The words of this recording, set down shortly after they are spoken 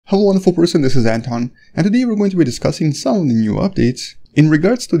Hello wonderful person, this is Anton, and today we're going to be discussing some of the new updates in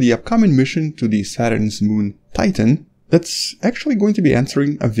regards to the upcoming mission to the Saturn's moon Titan that's actually going to be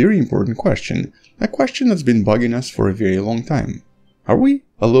answering a very important question, a question that's been bugging us for a very long time. Are we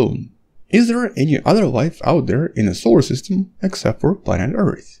alone? Is there any other life out there in the solar system except for planet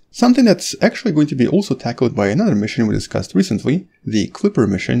Earth? Something that's actually going to be also tackled by another mission we discussed recently, the Clipper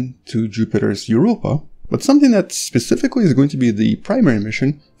mission to Jupiter's Europa, but something that specifically is going to be the primary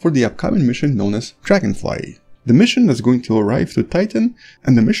mission for the upcoming mission known as Dragonfly. The mission that's going to arrive to Titan,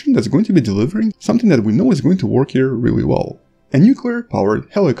 and the mission that's going to be delivering something that we know is going to work here really well. A nuclear-powered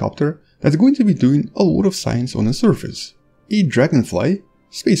helicopter that's going to be doing a lot of science on the surface. A Dragonfly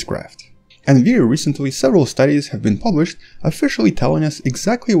spacecraft. And very recently, several studies have been published officially telling us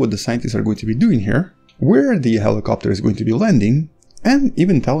exactly what the scientists are going to be doing here, where the helicopter is going to be landing, and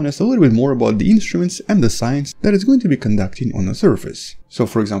even telling us a little bit more about the instruments and the science that it's going to be conducting on the surface. So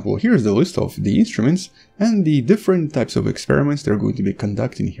for example, here's the list of the instruments and the different types of experiments they're going to be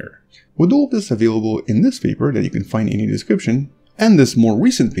conducting here. With all of this available in this paper that you can find in the description, and this more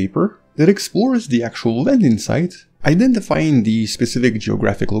recent paper that explores the actual landing site, identifying the specific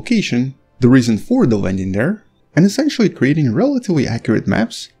geographic location, the reason for the landing there, and essentially creating relatively accurate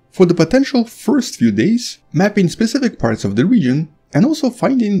maps for the potential first few days, mapping specific parts of the region, and also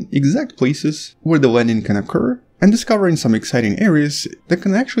finding exact places where the landing can occur and discovering some exciting areas that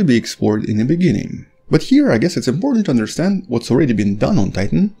can actually be explored in the beginning. But here I guess it's important to understand what's already been done on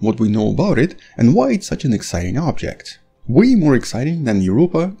Titan, what we know about it, and why it's such an exciting object. Way more exciting than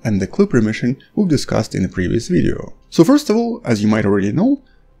Europa and the Clipper mission we've discussed in the previous video. So first of all, as you might already know,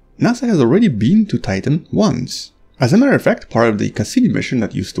 NASA has already been to Titan once. As a matter of fact, part of the Cassini mission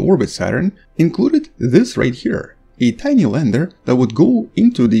that used to orbit Saturn included this right here. A tiny lander that would go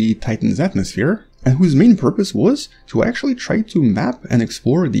into the Titan's atmosphere and whose main purpose was to actually try to map and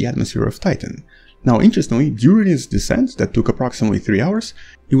explore the atmosphere of Titan. Now interestingly, during its descent that took approximately 3 hours,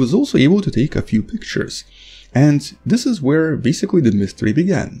 it was also able to take a few pictures. And this is where basically the mystery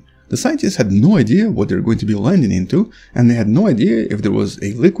began. The scientists had no idea what they're going to be landing into, and they had no idea if there was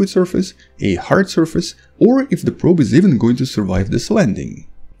a liquid surface, a hard surface, or if the probe is even going to survive this landing.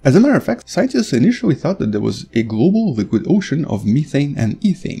 As a matter of fact, scientists initially thought that there was a global liquid ocean of methane and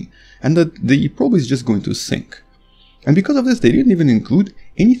ethane, and that the probe is just going to sink. And because of this, they didn't even include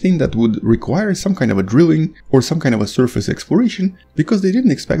anything that would require some kind of a drilling or some kind of a surface exploration, because they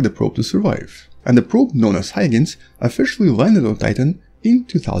didn't expect the probe to survive. And the probe, known as Huygens, officially landed on Titan in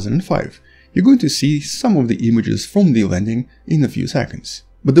 2005. You're going to see some of the images from the landing in a few seconds.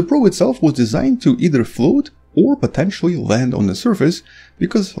 But the probe itself was designed to either float or potentially land on the surface,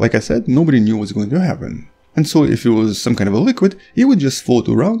 because, like I said, nobody knew what was going to happen. And so if it was some kind of a liquid, it would just float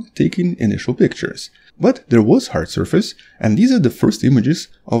around, taking initial pictures. But there was hard surface, and these are the first images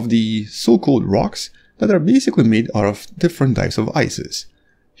of the so-called rocks that are basically made out of different types of ices.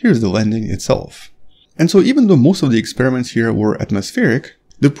 Here's the landing itself. And so even though most of the experiments here were atmospheric,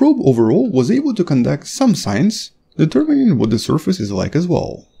 the probe overall was able to conduct some science, determining what the surface is like as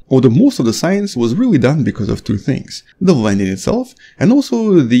well. Although most of the science was really done because of two things, the landing itself and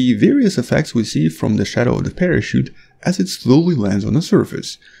also the various effects we see from the shadow of the parachute as it slowly lands on the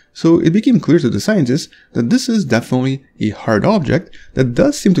surface. So it became clear to the scientists that this is definitely a hard object that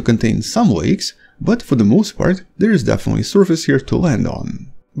does seem to contain some lakes, but for the most part there is definitely surface here to land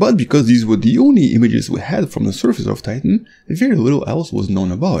on. But because these were the only images we had from the surface of Titan, very little else was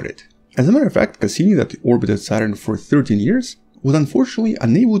known about it. As a matter of fact, Cassini, that orbited Saturn for 13 years, was unfortunately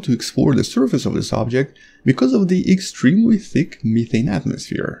unable to explore the surface of this object because of the extremely thick methane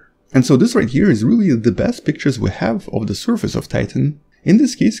atmosphere. And so this right here is really the best pictures we have of the surface of Titan, in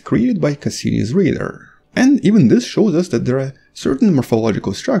this case created by Cassini's radar. And even this shows us that there are certain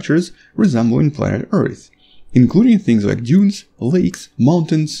morphological structures resembling planet Earth, including things like dunes, lakes,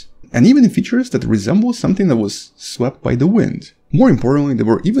 mountains, and even features that resemble something that was swept by the wind. More importantly, there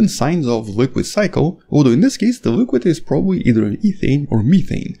were even signs of liquid cycle, although in this case the liquid is probably either ethane or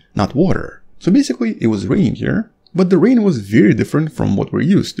methane, not water. So basically it was raining here, but the rain was very different from what we're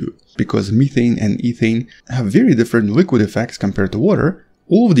used to, because methane and ethane have very different liquid effects compared to water.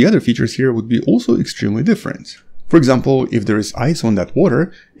 All of the other features here would be also extremely different. For example, if there is ice on that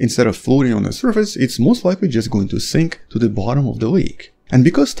water, instead of floating on the surface, it's most likely just going to sink to the bottom of the lake. And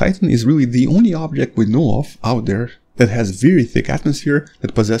because Titan is really the only object we know of out there that has very thick atmosphere,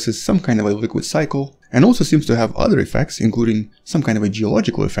 that possesses some kind of a liquid cycle, and also seems to have other effects, including some kind of a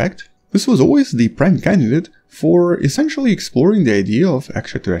geological effect, this was always the prime candidate for essentially exploring the idea of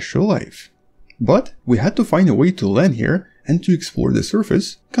extraterrestrial life. But we had to find a way to land here and to explore the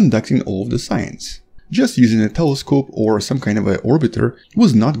surface, conducting all of the science. just using a telescope or some kind of an orbiter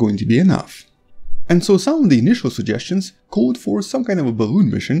was not going to be enough. And so some of the initial suggestions called for some kind of a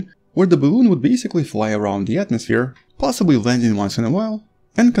balloon mission, where the balloon would basically fly around the atmosphere, possibly landing once in a while,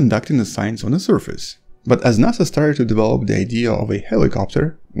 and conducting the science on the surface. But as NASA started to develop the idea of a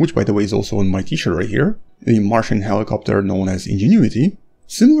helicopter, which by the way is also on my t-shirt right here, the Martian helicopter known as Ingenuity,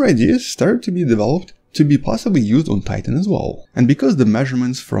 similar ideas started to be developed to be possibly used on Titan as well. And because the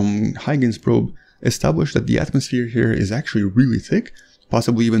measurements from Huygens probe established that the atmosphere here is actually really thick,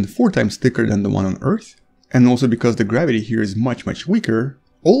 possibly even 4 times thicker than the one on Earth, and also because the gravity here is much weaker,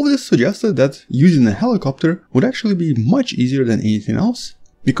 all of this suggested that using a helicopter would actually be much easier than anything else,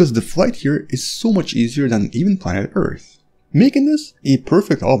 because the flight here is so much easier than even planet Earth, making this a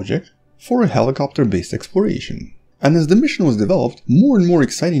perfect object for a helicopter-based exploration. And as the mission was developed, more and more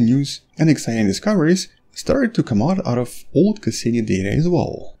exciting news and exciting discoveries started to come out of old Cassini data as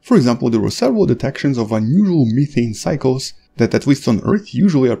well. For example, there were several detections of unusual methane cycles that at least on Earth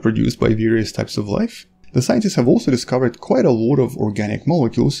usually are produced by various types of life. The scientists have also discovered quite a lot of organic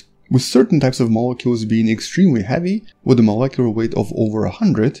molecules, with certain types of molecules being extremely heavy with a molecular weight of over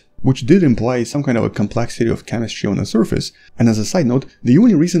 100, which did imply some kind of a complexity of chemistry on the surface. And as a side note, the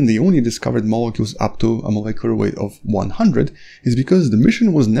only reason they only discovered molecules up to a molecular weight of 100 is because the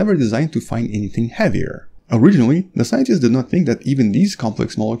mission was never designed to find anything heavier. Originally, the scientists did not think that even these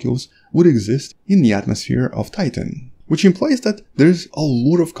complex molecules would exist in the atmosphere of Titan, which implies that there's a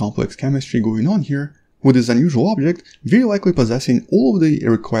lot of complex chemistry going on here, with this unusual object very likely possessing all of the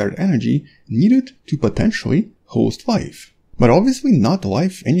required energy needed to potentially host life. But obviously not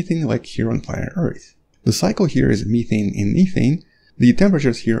life anything like here on planet Earth. The cycle here is methane and ethane. The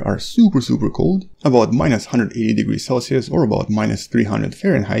temperatures here are super cold, about minus 180 degrees Celsius or about minus 300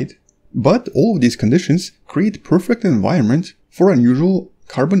 Fahrenheit. But all of these conditions create perfect environment for unusual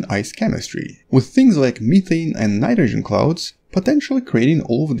carbon ice chemistry, with things like methane and nitrogen clouds potentially creating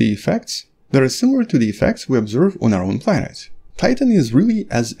all of the effects that are similar to the effects we observe on our own planet. Titan is really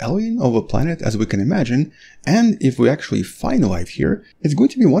as alien of a planet as we can imagine, and if we actually find life here, it's going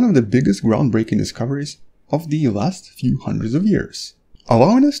to be one of the biggest groundbreaking discoveries of the last few hundreds of years,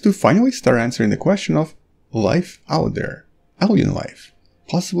 allowing us to finally start answering the question of life out there, alien life,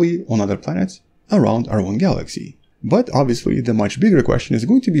 possibly on other planets around our own galaxy. But obviously the much bigger question is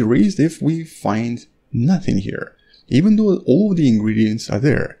going to be raised if we find nothing here, even though all of the ingredients are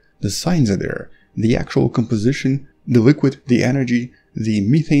there. The signs are there, the actual composition, the liquid, the energy, the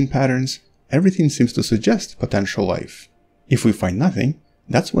methane patterns, everything seems to suggest potential life. If we find nothing,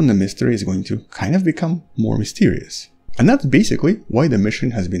 that's when the mystery is going to kind of become more mysterious. And that's basically why the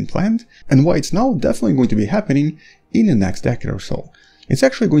mission has been planned and why it's now definitely going to be happening in the next decade or so. It's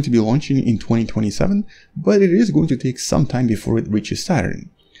actually going to be launching in 2027, but it is going to take some time before it reaches Saturn.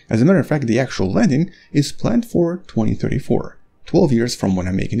 As a matter of fact, the actual landing is planned for 2034. 12 years from when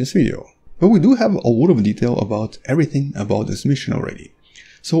I'm making this video. But we do have a lot of detail about everything about this mission already.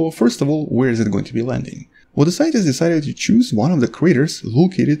 So first of all, where is it going to be landing? Well, the scientists decided to choose one of the craters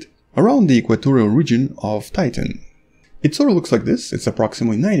located around the equatorial region of Titan. It sort of looks like this. It's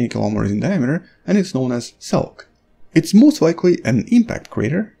approximately 90 kilometers in diameter and it's known as Selk. It's most likely an impact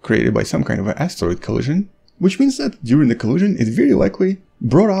crater created by some kind of an asteroid collision, which means that during the collision it very likely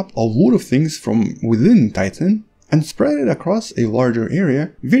brought up a lot of things from within Titan and spread it across a larger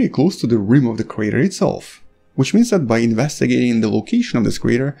area very close to the rim of the crater itself. Which means that by investigating the location of this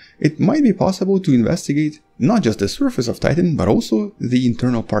crater, it might be possible to investigate not just the surface of Titan, but also the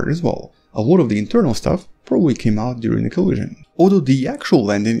internal part as well. A lot of the internal stuff probably came out during the collision. Although the actual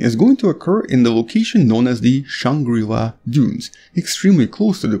landing is going to occur in the location known as the Shangri-La Dunes, extremely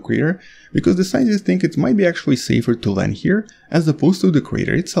close to the crater, because the scientists think it might be actually safer to land here as opposed to the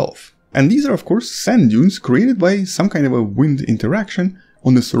crater itself. And these are of course sand dunes created by some kind of a wind interaction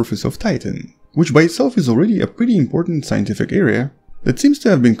on the surface of Titan, which by itself is already a pretty important scientific area that seems to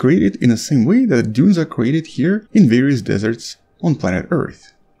have been created in the same way that dunes are created here in various deserts on planet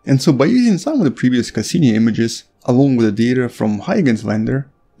Earth. And so by using some of the previous Cassini images along with the data from Huygens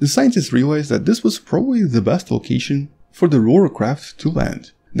lander, the scientists realized that this was probably the best location for the rover craft to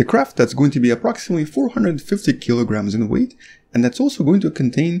land. The craft that's going to be approximately 450 kilograms in weight, and that's also going to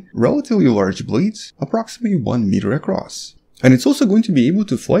contain relatively large blades, approximately 1 meter across. And it's also going to be able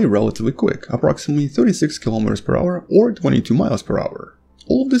to fly relatively quick, approximately 36 kilometers per hour or 22 miles per hour.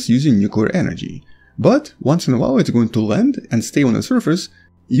 All of this using nuclear energy. But once in a while it's going to land and stay on the surface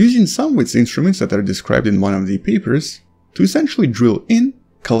using some of its instruments that are described in one of the papers to essentially drill in,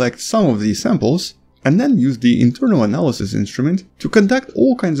 collect some of these samples, and then use the internal analysis instrument to conduct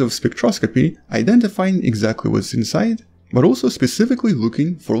all kinds of spectroscopy, identifying exactly what's inside, but also specifically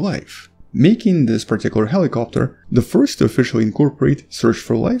looking for life. making this particular helicopter the first to officially incorporate search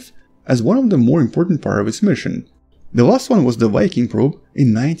for life as one of the more important parts of its mission. The last one was the Viking probe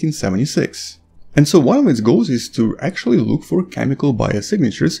in 1976. And so one of its goals is to actually look for chemical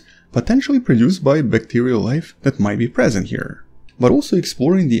biosignatures potentially produced by bacterial life that might be present here, but also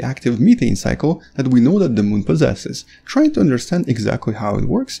exploring the active methane cycle that we know that the moon possesses, trying to understand exactly how it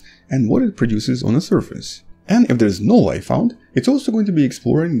works and what it produces on the surface. And if there's no life found, it's also going to be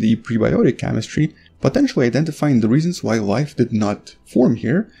exploring the prebiotic chemistry, potentially identifying the reasons why life did not form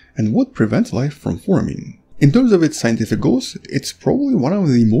here and what prevents life from forming. In terms of its scientific goals, it's probably one of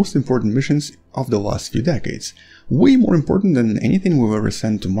the most important missions of the last few decades, way more important than anything we've ever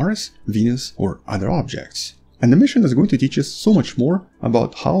sent to Mars, Venus, or other objects. And the mission is going to teach us so much more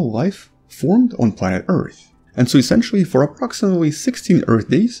about how life formed on planet Earth. And so essentially, for approximately 16 Earth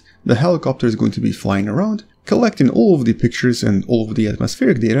days, the helicopter is going to be flying around, collecting all of the pictures and all of the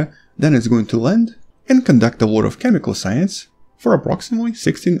atmospheric data, then it's going to land and conduct a lot of chemical science for approximately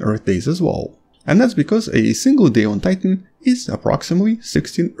 16 Earth days as well. And that's because a single day on Titan is approximately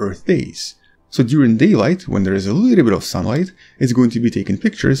 16 Earth days. So during daylight, when there is a little bit of sunlight, it's going to be taking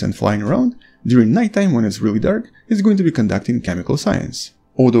pictures and flying around. During nighttime, when it's really dark, it's going to be conducting chemical science.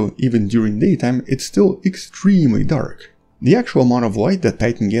 Although even during daytime, it's still extremely dark. The actual amount of light that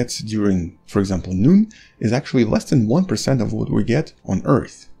Titan gets during, for example, noon, is actually less than 1% of what we get on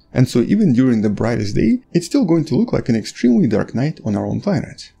Earth. And so even during the brightest day, it's still going to look like an extremely dark night on our own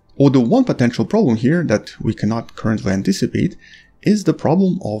planet. Although one potential problem here that we cannot currently anticipate is the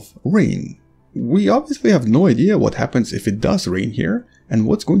problem of rain. We obviously have no idea what happens if it does rain here, and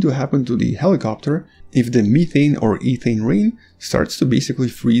what's going to happen to the helicopter if the methane or ethane rain starts to basically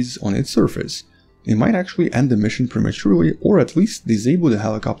freeze on its surface. It might actually end the mission prematurely, or at least disable the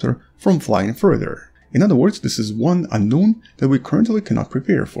helicopter from flying further. In other words, this is one unknown that we currently cannot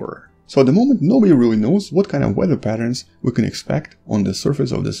prepare for. So at the moment, nobody really knows what kind of weather patterns we can expect on the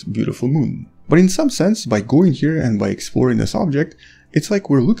surface of this beautiful moon. But in some sense, by going here and by exploring this object, it's like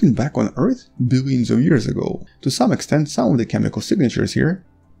we're looking back on Earth billions of years ago. To some extent, some of the chemical signatures here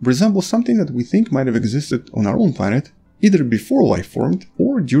resemble something that we think might have existed on our own planet, either before life formed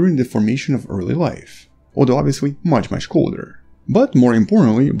or during the formation of early life, although obviously much colder. But more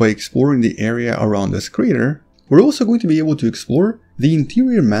importantly, by exploring the area around this crater, we're also going to be able to explore the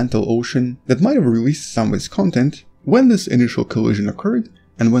interior mantle ocean that might have released some of its content when this initial collision occurred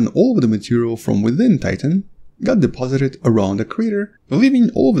and when all of the material from within Titan got deposited around the crater, leaving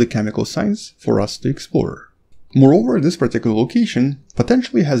all of the chemical signs for us to explore. Moreover, this particular location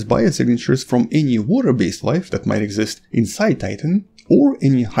potentially has biosignatures from any water-based life that might exist inside Titan, or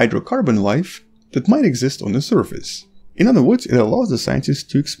any hydrocarbon life that might exist on the surface. In other words, it allows the scientists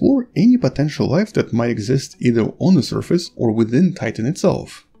to explore any potential life that might exist either on the surface or within Titan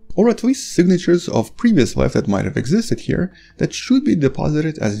itself, or at least signatures of previous life that might have existed here that should be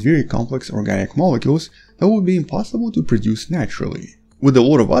deposited as very complex organic molecules that would be impossible to produce naturally. With a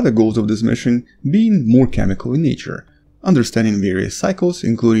lot of other goals of this mission being more chemical in nature, understanding various cycles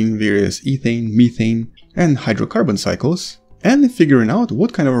including various ethane, methane, and hydrocarbon cycles, and figuring out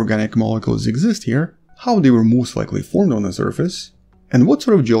what kind of organic molecules exist here, how they were most likely formed on the surface, and what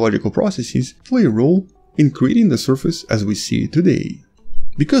sort of geological processes play a role in creating the surface as we see it today.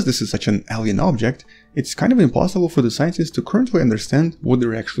 Because this is such an alien object, it's kind of impossible for the scientists to currently understand what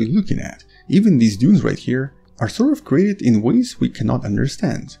they're actually looking at. Even these dunes right here are sort of created in ways we cannot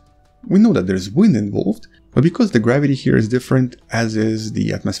understand. We know that there's wind involved, but because the gravity here is different, as is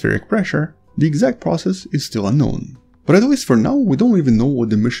the atmospheric pressure, the exact process is still unknown. But at least for now, we don't even know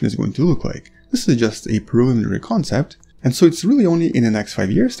what the mission is going to look like. This is just a preliminary concept, and so it's really only in the next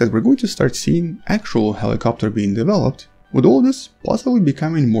 5 years that we're going to start seeing actual helicopter being developed, with all this possibly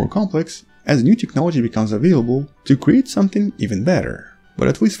becoming more complex as new technology becomes available to create something even better. But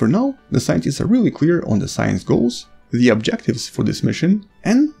at least for now, the scientists are really clear on the science goals, the objectives for this mission,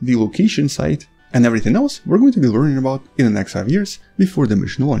 and the location site, and everything else we're going to be learning about in the next 5 years before the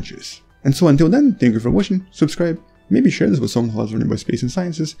mission launches. And so until then, thank you for watching, subscribe, maybe share this with someone who loves learning about space and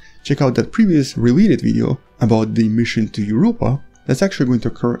sciences, check out that previous related video about the mission to Europa that's actually going to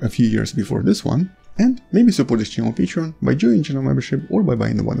occur a few years before this one, and maybe support this channel on Patreon by joining channel membership or by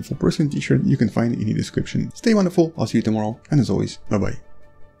buying the Wonderful Person t-shirt you can find in the description. Stay wonderful, I'll see you tomorrow, and as always, bye bye.